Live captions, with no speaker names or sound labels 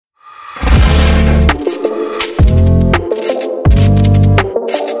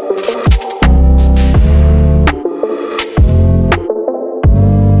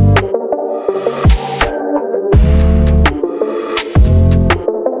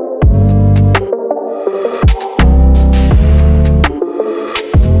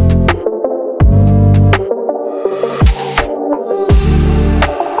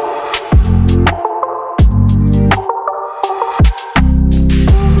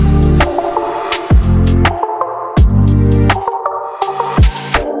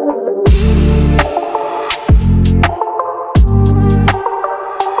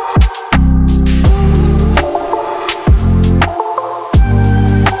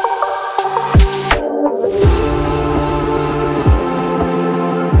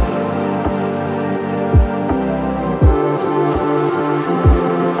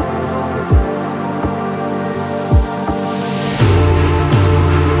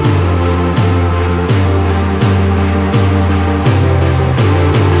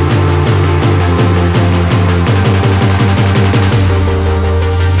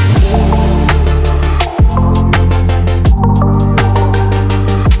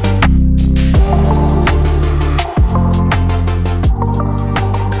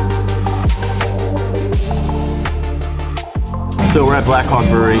So we're at Black Hog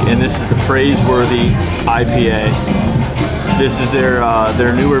Brewery, and this is the Praiseworthy IPA. This is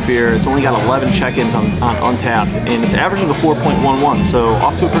their newer beer. It's only got 11 check-ins on Untapped, and it's averaging a 4.11, so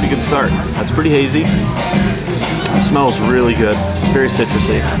off to a pretty good start. That's pretty hazy. It smells really good. It's very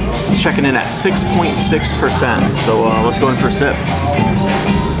citrusy. It's checking in at 6.6%, so let's go in for a sip.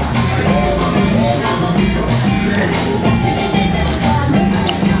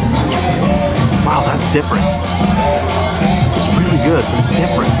 Wow, that's different. It's really good, but it's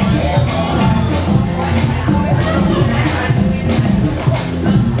different.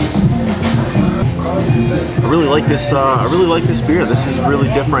 I really like this. I really like this beer. This is really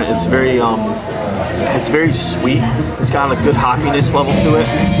different. It's very sweet. It's got a good hoppiness level to it.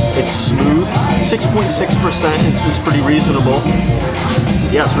 It's smooth. 6.6% is pretty reasonable.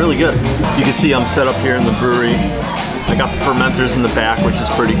 Yeah, it's really good. You can see I'm set up here in the brewery. I got the fermenters in the back, which is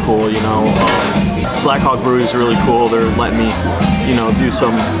pretty cool. You know, Black Hog Brewery is really cool. They're letting me, you know, do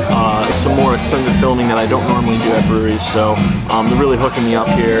some more extended filming that I don't normally do at breweries. So they're really hooking me up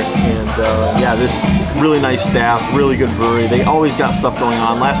here, and yeah, this really nice staff, really good brewery. They always got stuff going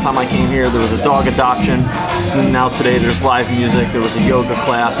on. Last time I came here, there was a dog adoption, and now today there's live music. There was a yoga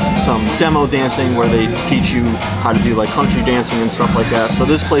class, some demo dancing where they teach you how to do like country dancing and stuff like that. So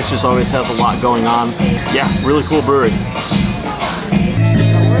this place just always has a lot going on. Yeah, really cool brewery.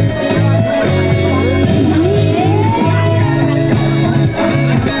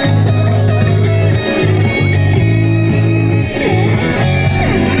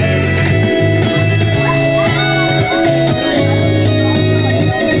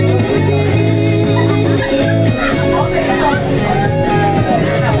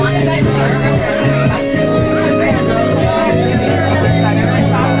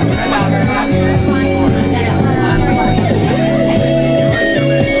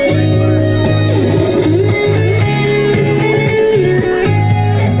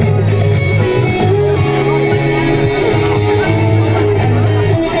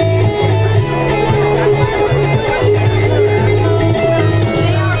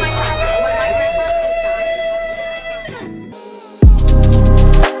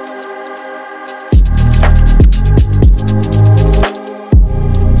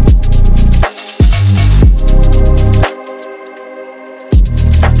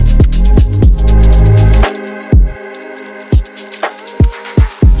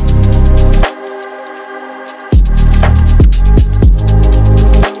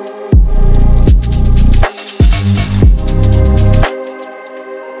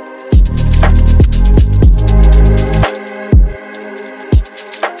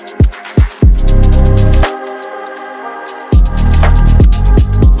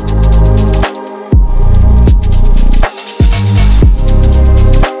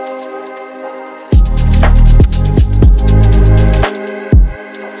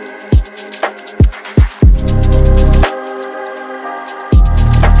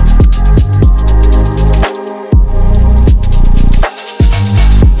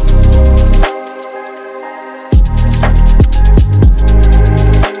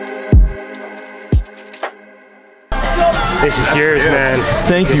 This is yours, man.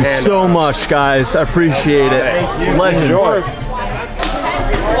 Thank you so much, guys. I appreciate it. Legends.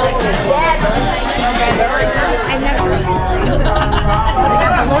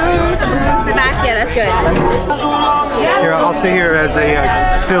 Yeah, that's good. Here, I'll stay here as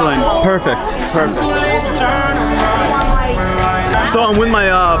a fill-in. Perfect. Perfect. So I'm with my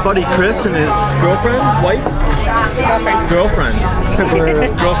buddy Chris and his girlfriend, wife? Girlfriend.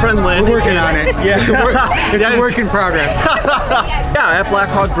 Girlfriend Lynn. We're working on it. Yeah. It's a work in progress. Yeah, at Black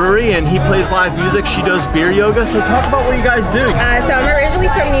Hog Brewery, and he plays live music. She does beer yoga. So talk about what you guys do. So I'm originally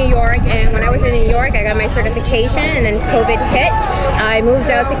from New York, and when I was in New York, I got my certification, and then COVID hit. I moved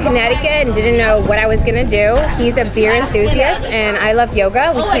out to Connecticut and didn't know what I was gonna do. He's a beer enthusiast, and I love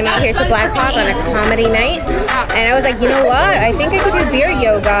yoga. We came out here to Black Hog on a comedy night, and I was like, you know what? I think I could do beer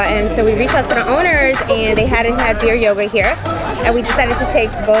yoga, and so we reached out to the owners, and they hadn't had beer yoga here, and we decided to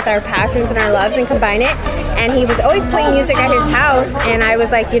take both our passions and our loves and combine it. And he was always playing music at his house, and I was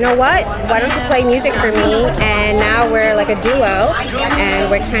like, you know what? Why don't you play music for me? And now we're like a duo,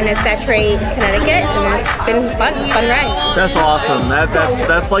 and we're trying to saturate Connecticut, and it's been fun ride. That's awesome.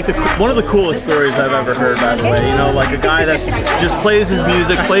 That's like one of the coolest stories I've ever heard, by the way. You know, like a guy that just plays his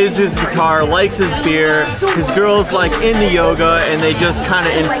music, plays his guitar, likes his beer, his girl's like into yoga, and they just kind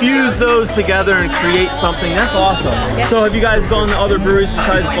of infuse those together and create something. That's awesome. So have you guys gone to other breweries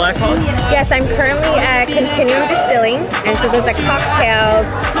besides Black Hog? Yes, I'm currently at Continuum Distilling, and so those are cocktails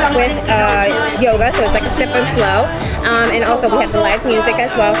with yoga, so it's like a sip and flow. And also we have the live music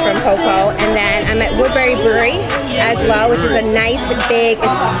as well from Popo. And then I'm at Woodbury Brewery as well, which is a nice big,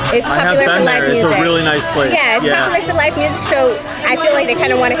 it's popular for live music. It's a really nice place. Yeah, it's popular for live music, so I feel like they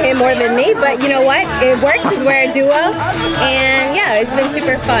kind of want to hit more than me, but you know what? It works because we're a duo, and yeah, it's been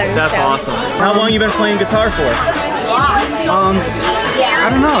super fun. That's awesome. How long you been playing guitar for? I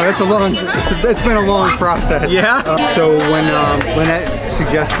don't know. It's been a long process. Yeah. So when Lynette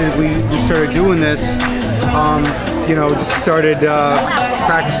suggested we started doing this, you know, just started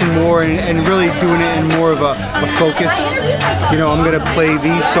practicing more and really doing it in more of a focused. You know, I'm gonna play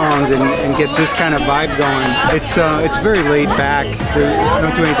these songs and get this kind of vibe going. It's very laid back. I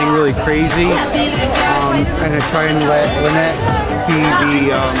don't do anything really crazy, and I try and let Lynette be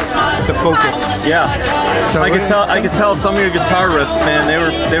the focus. Yeah. So I could tell some of your guitar riffs, man.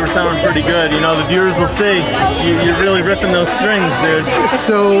 They were sounding pretty good. You know, the viewers will see you're really ripping those strings, dude.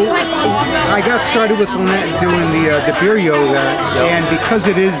 So I got started with Lynette doing the beer yoga, and because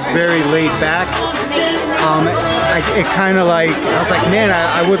it is very laid back, it kind of like, I was like, man,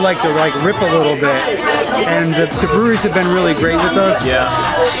 I would like to like rip a little bit. And the breweries have been really great with us. Yeah.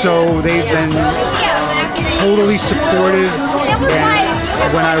 So they've been totally supportive.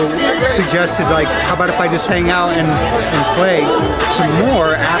 And when I suggested, like, how about if I just hang out and play some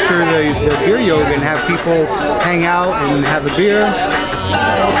more after the beer yoga and have people hang out and have a beer,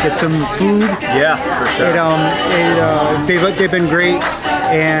 get some food. Yeah, for sure. They've been great,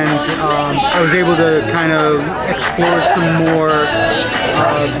 and I was able to kind of explore some more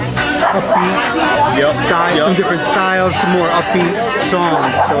upbeat styles, some different styles, some more upbeat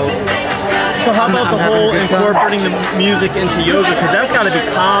songs. So how about the whole incorporating the music into yoga? Because that's got to be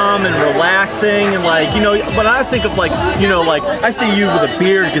calm and relaxing, and like, you know, when I think of like, you know, like I see you with a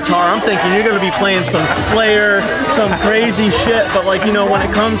beard guitar, I'm thinking you're going to be playing some Slayer, some crazy shit, but like, you know, when it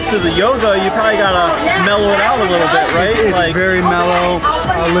comes to the yoga, you probably got to mellow it out a little bit, right? It's like, very mellow.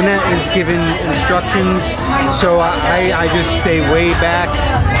 Lynette is giving instructions, so I just stay way back,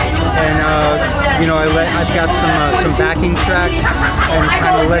 and you know, I've got some backing tracks, and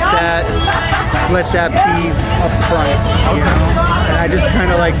kind of let that be up front, you know, and I just kind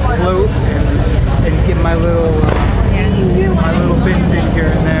of like float and get my little bits in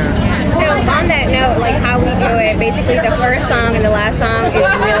here and there. So on that note, like how we do it, basically the first song and the last song is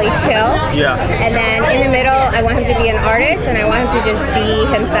really chill. Yeah. And then in the middle, I want him to be an artist, and I want him to just be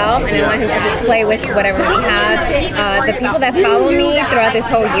himself, and I want him to just play with whatever we have. The people that follow me throughout this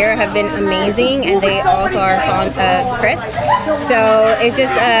whole year have been amazing, and they also are fond of Chris. So it's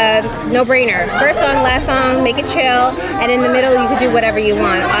just a no-brainer. First song, last song, make it chill, and in the middle you can do whatever you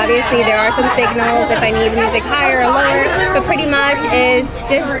want. Obviously there are some signals if I need the music higher or lower, but pretty much is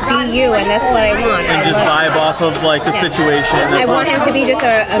just be you, and that's what I want. And just vibe off of like the situation. I want him to be just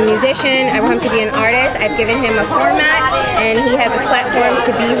a musician. I want him to be an artist. I've given him a format, and he has a platform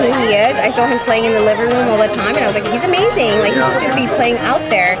to be who he is. I saw him playing in the living room all the time, and I was like, he's amazing. Like, he should just be playing out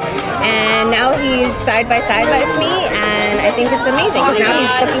there. And now he's side by side with me, and I think it's amazing because now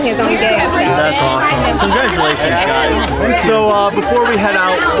he's booking his own gigs. So. That's awesome. Congratulations, guys. So before we head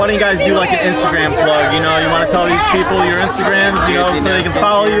out, why don't you guys do like an Instagram plug? You know, you want to tell these people your Instagrams, you know, so they can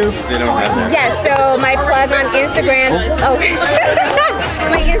follow you? They don't have that. Yes, so my plug on Instagram,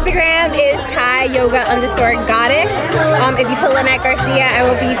 my Instagram is Thai_yoga_goddess. If you put Lynette Garcia, I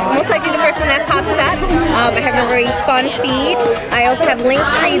will be most likely the first one that pops up. I have a very fun feed. I also have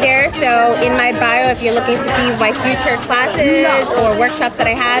Linktree there, so in my bio, if you're looking to see my future classes or workshops that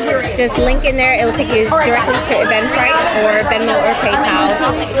I have, just link in there. It will take you directly to Eventbrite or Venmo or PayPal.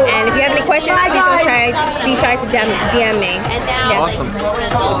 And if you have any questions, please don't be shy to DM me. Yeah. Awesome.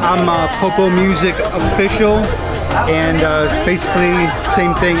 I'm Popo Music Official, and basically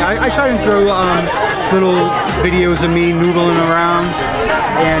same thing. I try to throw little videos of me noodling around,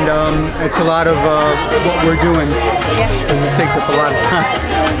 and it's a lot of what we're doing. It takes up a lot of time.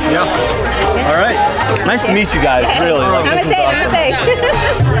 Yeah. All right. Nice to meet you guys. Really. Namaste.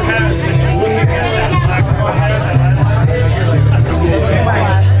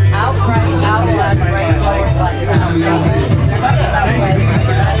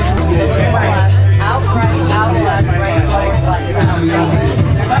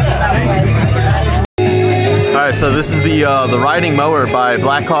 Alright, so this is the Riding Mower by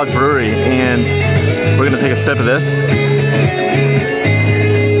Black Hog Brewery, and we're gonna take a sip of this.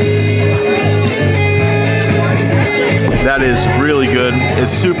 That is really good.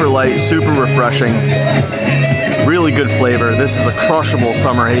 It's super light, super refreshing. Really good flavor. This is a crushable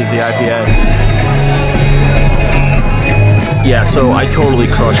summer hazy IPA. Yeah, so I totally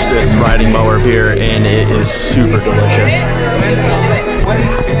crushed this riding mower beer, and it is super delicious.